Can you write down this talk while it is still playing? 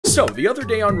So, the other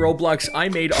day on Roblox, I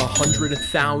made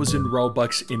 100,000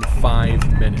 Robux in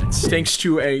 5 minutes. Thanks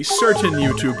to a certain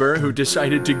YouTuber who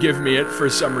decided to give me it for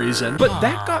some reason. But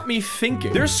that got me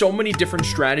thinking. There's so many different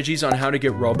strategies on how to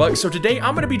get Robux, so today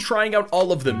I'm gonna be trying out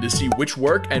all of them to see which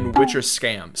work and which are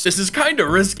scams. This is kind of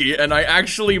risky, and I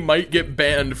actually might get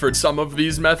banned for some of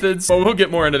these methods, but we'll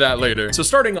get more into that later. So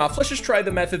starting off, let's just try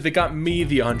the method that got me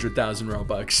the 100,000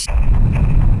 Robux.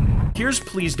 Here's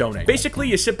please donate. Basically,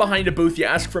 you sit behind a booth, you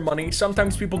ask for money.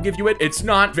 Sometimes people give you it. It's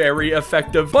not very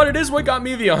effective, but it is what got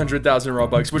me the 100,000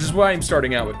 Robux, which is why I'm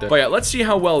starting out with it. But yeah, let's see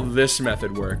how well this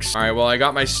method works. All right, well, I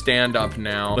got my stand up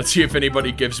now. Let's see if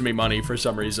anybody gives me money for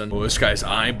some reason. Oh, this guy's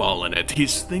eyeballing it.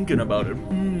 He's thinking about it.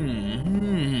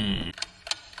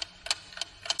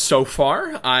 So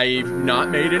far, I've not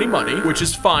made any money, which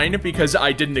is fine because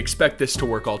I didn't expect this to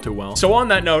work all too well. So on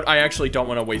that note, I actually don't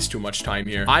want to waste too much time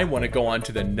here. I want to go on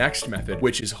to the next method,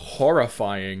 which is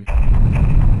horrifying.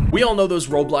 We all know those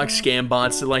Roblox scam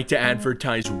bots that like to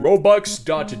advertise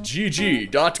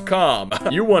robux.gg.com.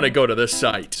 You want to go to this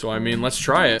site. So, I mean, let's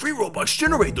try it. Free Robux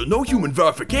generator, no human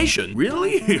verification.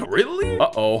 Really? Really?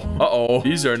 Uh-oh.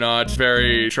 These are not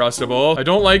very trustable. I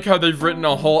don't like how they've written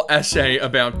a whole essay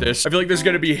about this. I feel like there's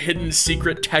going to be hidden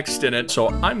secret text in it, so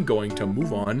I'm going to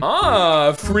move on.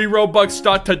 Free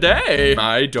Robux.today.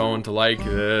 I don't like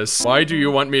this. Why do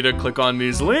you want me to click on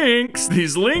these links?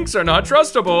 These links are not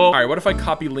trustable. All right, what if I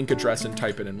copy link address and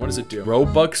type it in? What does it do?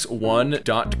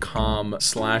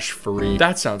 Robux1.com/free.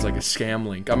 That sounds like a scam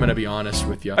link. I'm gonna be honest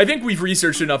with you. I think we've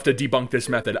researched enough to debunk this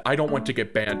method. I don't want to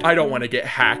get banned. I don't want to get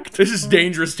hacked. This is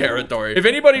dangerous territory. If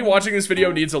anybody watching this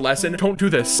video needs a lesson, don't do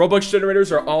this. Robux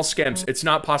generators are all scams. It's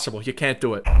not possible. You can't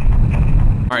do it.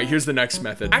 All right, here's the next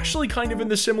method. Actually, kind of in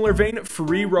the similar vein,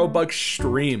 free Robux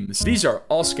streams. These are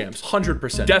all scams,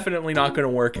 100%. Definitely not gonna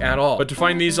work at all. But to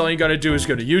find these, all you gotta do is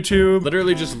go to YouTube,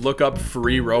 literally just look up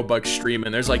free Robux stream,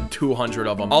 and there's like 200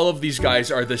 of them. All of these guys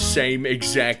are the same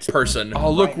exact person. Oh,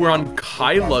 look, we're on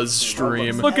Kyla's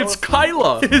stream. Look, it's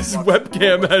Kyla. His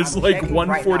webcam has like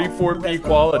 144p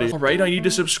quality. All right, I need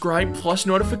to subscribe plus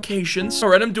notifications. All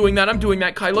right, I'm doing that,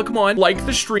 Kyla, come on. Like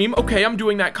the stream. Okay, I'm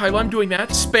doing that, Kyla, I'm doing that.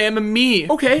 Spam me.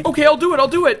 Okay, I'll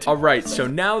do it. All right, so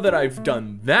now that I've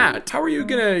done that, how are you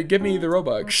gonna give me the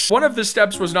Robux? One of the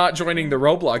steps was not joining the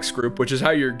Roblox group, which is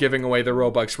how you're giving away the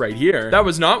Robux right here. That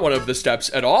was not one of the steps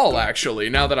at all, actually,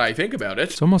 now that I think about it.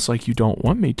 It's almost like you don't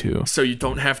want me to. So you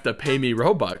don't have to pay me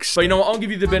Robux. But you know what, I'll give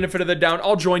you the benefit of the doubt.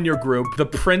 I'll join your group, the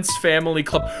Prince Family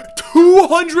Club.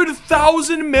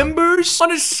 200,000 members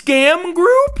on a scam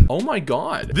group? Oh my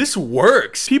God, this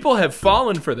works. People have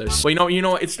fallen for this. Well, you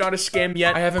know, it's not a scam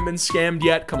yet. I haven't been scammed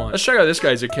yet. Come on, let's check out this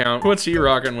guy's account. What's he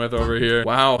rocking with over here?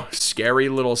 Wow, scary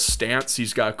little stance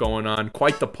he's got going on.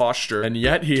 Quite the posture. And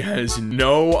yet he has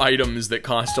no items that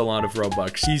cost a lot of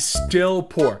Robux. He's still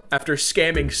poor after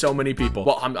scamming so many people.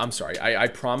 Well, I'm sorry. I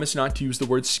promise not to use the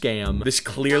word scam. This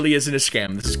clearly isn't a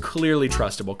scam. This is clearly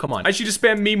trustable. Come on. I should just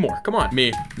spam me more. Come on.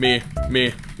 Me.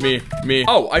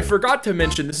 Oh, I forgot to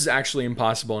mention this is actually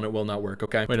impossible and it will not work,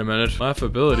 okay? Wait a minute.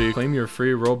 Laughability. Claim your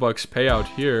free Robux payout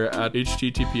here at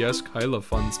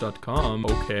https://kylafunds.com.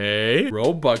 Okay.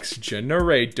 Robux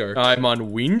generator. I'm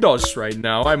on Windows right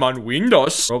now.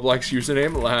 Roblox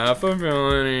username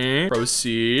Laughability.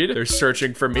 Proceed. They're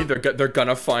searching for me. They're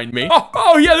gonna find me.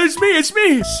 Oh yeah, it's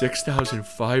me.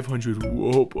 6,500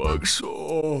 Robux.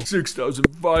 Oh,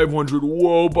 6,500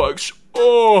 Robux.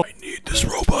 Oh, I need this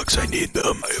Robux, I need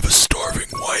them. I have a starving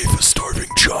wife, a starving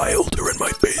child. They're in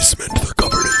my basement. They're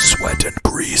covered in sweat and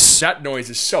grease. That noise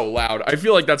is so loud. I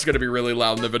feel like that's gonna be really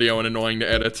loud in the video and annoying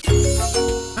to edit.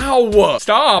 Ow!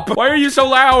 Stop! Why are you so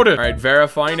loud? All right,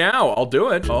 verify now. I'll do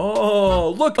it. Oh,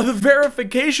 look, the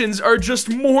verifications are just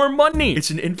more money. It's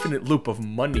an infinite loop of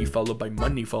money followed by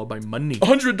money followed by money.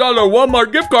 $100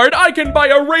 Walmart gift card. I can buy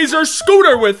a Razor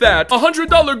scooter with that.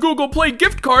 $100 Google Play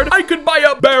gift card. I could buy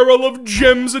a barrel of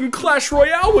gems in Clash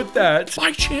Royale with that.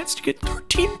 My chance to get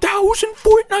 13,000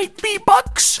 Fortnite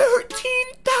V-Bucks.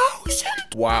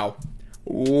 13,000. Wow.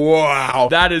 Wow,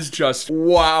 that is just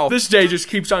wow. This day just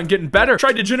keeps on getting better.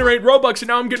 Tried to generate Robux and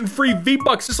now I'm getting free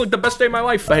V-Bucks. This is like the best day of my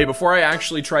life. But hey, before I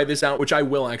actually try this out, which I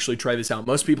will actually try this out,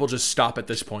 most people just stop at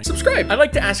this point. Subscribe. I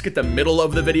like to ask at the middle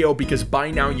of the video because by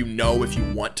now you know if you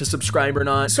want to subscribe or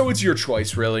not. So it's your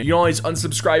choice, really. You can always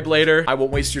unsubscribe later. I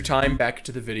won't waste your time. Back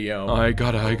to the video. I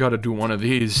gotta do one of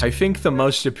these. I think the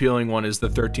most appealing one is the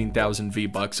 13,000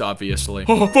 V-Bucks, obviously.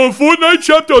 For Fortnite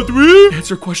Chapter 3?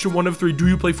 Answer question 1 of 3. Do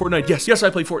you play Fortnite? Yes. Yes,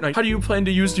 I play Fortnite. How do you plan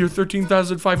to use your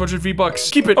 13,500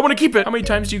 V-Bucks? Keep it. I want to keep it. How many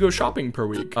times do you go shopping per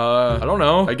week? I don't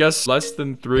know. I guess less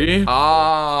than 3.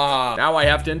 Ah, now I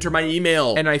have to enter my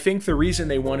email. And I think the reason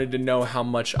they wanted to know how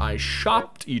much I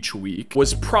shopped each week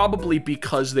was probably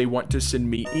because they want to send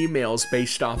me emails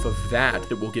based off of that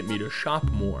will get me to shop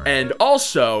more. And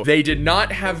also, they did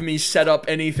not have me set up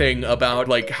anything about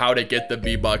like how to get the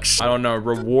V-Bucks. I don't know.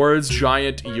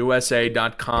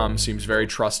 Rewardsgiantusa.com seems very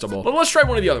trustable. But let's try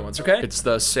one of the other ones, okay? It's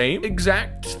the same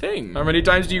exact thing. How many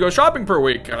times do you go shopping per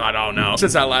week? I don't know.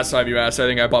 Since that last time you asked, I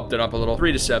think I bumped it up a little.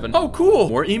 3 to 7. Oh, cool.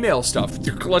 More email stuff.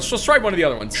 Let's just try one of the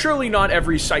other ones. Surely not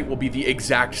every site will be the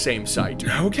exact same site.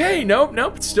 Okay,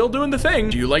 nope. It's still doing the thing.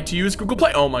 Do you like to use Google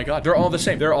Play? Oh my God, they're all the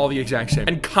same. They're all the exact same.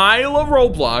 And Kyla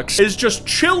Roblox is just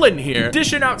chilling here,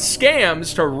 dishing out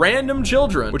scams to random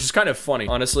children, which is kind of funny,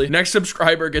 honestly. Next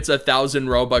subscriber gets 1,000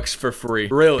 Robux for free.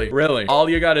 Really? All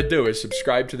you gotta do is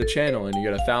subscribe to the channel and you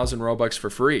get 1,000 Robux for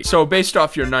free. So based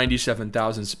off your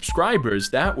 97,000 subscribers,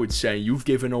 that would say you've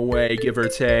given away, give or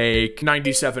take,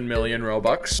 97 million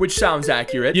Robux, which sounds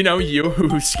accurate. You know, you who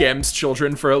scams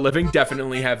children for a living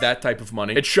definitely have that type of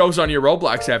money. It shows on your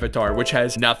Roblox avatar, which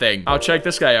has nothing. I'll check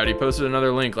this guy out. He posted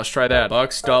another link. Let's try that.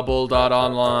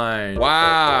 Bucksdouble.online.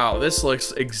 Wow, this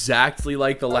looks exactly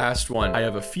like the last one. I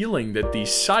have a feeling that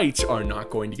these sites are not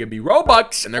going to give me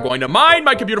Robux and they're going to mine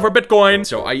my computer for Bitcoin.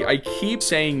 So I keep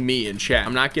saying me in chat.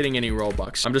 I'm not getting any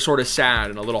Robux. I'm just sort of sad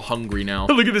and a little hungry now.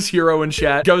 Look at this hero in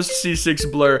chat. Ghost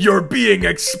C6 Blur. You're being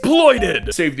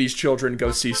exploited. Save these children,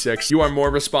 Ghost C6. You are more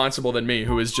responsible than me,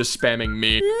 who is just spamming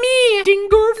me. Me,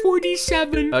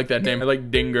 Dinger47. I like that name. I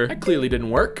like Dinger. That clearly didn't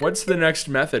work. What's the next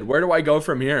method? Where do I go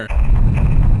from here?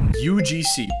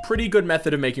 UGC, pretty good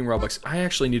method of making Robux. I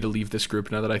actually need to leave this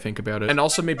group now that I think about it. And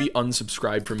also maybe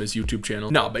unsubscribe from his YouTube channel.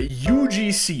 No, but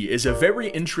UGC is a very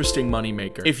interesting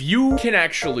moneymaker. If you can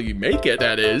actually make it,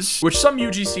 that is, which some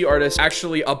UGC artists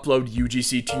actually upload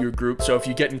UGC to your group. So if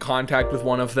you get in contact with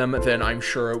one of them, then I'm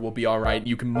sure it will be all right.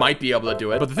 You might be able to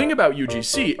do it. But the thing about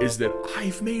UGC is that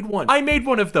I've made one. I made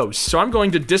one of those. So I'm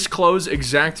going to disclose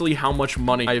exactly how much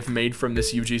money I've made from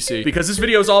this UGC because this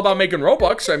video is all about making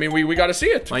Robux. I mean, we got to see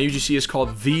it. My UGC is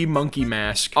called The Monkey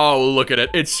Mask. Oh, look at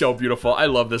it. It's so beautiful. I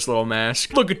love this little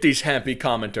mask. Look at these happy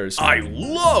commenters. I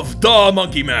love the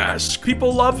monkey mask.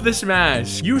 People love this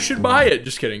mask. You should buy it.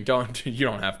 Just kidding. You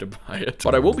don't have to buy it.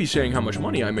 But I will be saying how much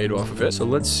money I made off of it. So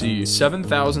let's see.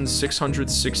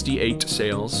 7,668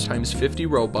 sales times 50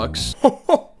 Robux.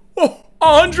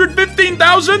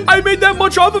 115,000? I made that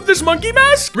much off of this monkey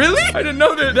mask? Really? I didn't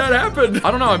know that happened.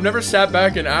 I don't know. I've never sat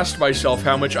back and asked myself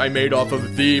how much I made off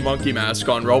of the monkey mask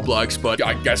on Roblox, but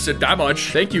I guess it that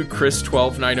much. Thank you,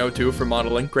 Chris12902, for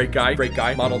modeling. Great guy.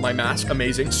 Model my mask.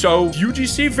 Amazing. So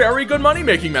UGC, very good money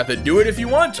making method. Do it if you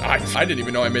want. I didn't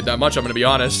even know I made that much. I'm gonna be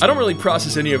honest. I don't really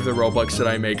process any of the Robux that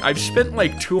I make. I've spent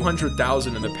like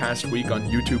 200,000 in the past week on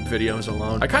YouTube videos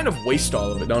alone. I kind of waste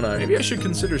all of it, don't I? Maybe I should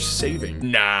consider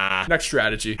saving. Nah. Next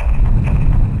strategy.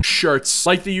 Shirts.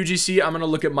 Like the UGC, I'm gonna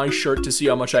look at my shirt to see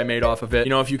how much I made off of it. You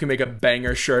know, if you can make a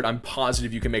banger shirt, I'm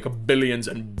positive you can make billions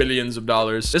and billions of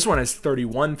dollars. This one has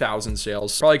 31,000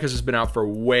 sales. Probably because it's been out for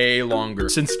way longer.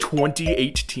 Since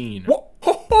 2018. What?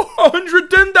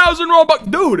 110,000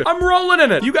 Robux. Dude, I'm rolling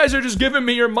in it. You guys are just giving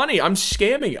me your money. I'm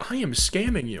scamming you. I am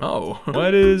scamming you. Oh,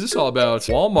 what is this all about?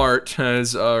 Walmart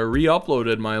has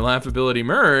re-uploaded my Laughability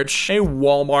merch. Hey,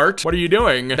 Walmart, what are you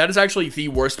doing? That is actually the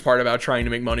worst part about trying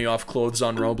to make money off clothes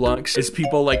on Roblox is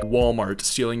people like Walmart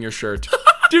stealing your shirt.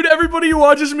 Dude, everybody who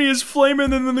watches me is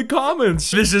flaming them in the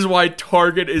comments. This is why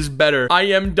Target is better. I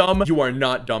am dumb. You are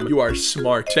not dumb. You are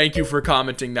smart. Thank you for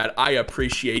commenting that. I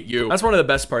appreciate you. That's one of the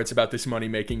best parts about this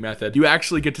money-making method. You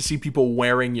actually get to see people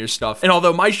wearing your stuff. And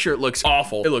although my shirt looks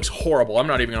awful, it looks horrible. I'm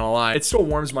not even gonna lie. It still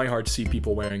warms my heart to see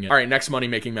people wearing it. All right, next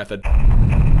money-making method.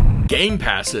 Game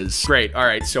passes. Great. All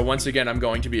right. So once again, I'm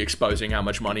going to be exposing how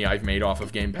much money I've made off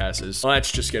of game passes.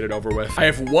 Let's just get it over with. I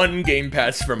have one game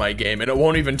pass for my game and it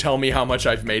won't even tell me how much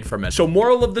I've made from it. So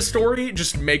moral of the story,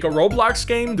 just make a Roblox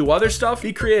game, do other stuff,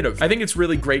 be creative. I think it's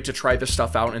really great to try this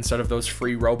stuff out instead of those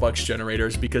free Robux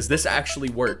generators because this actually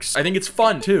works. I think it's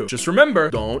fun too. Just remember,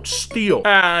 don't steal.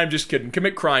 I'm just kidding.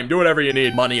 Commit crime. Do whatever you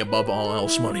need. Money above all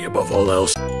else. Money above all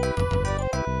else.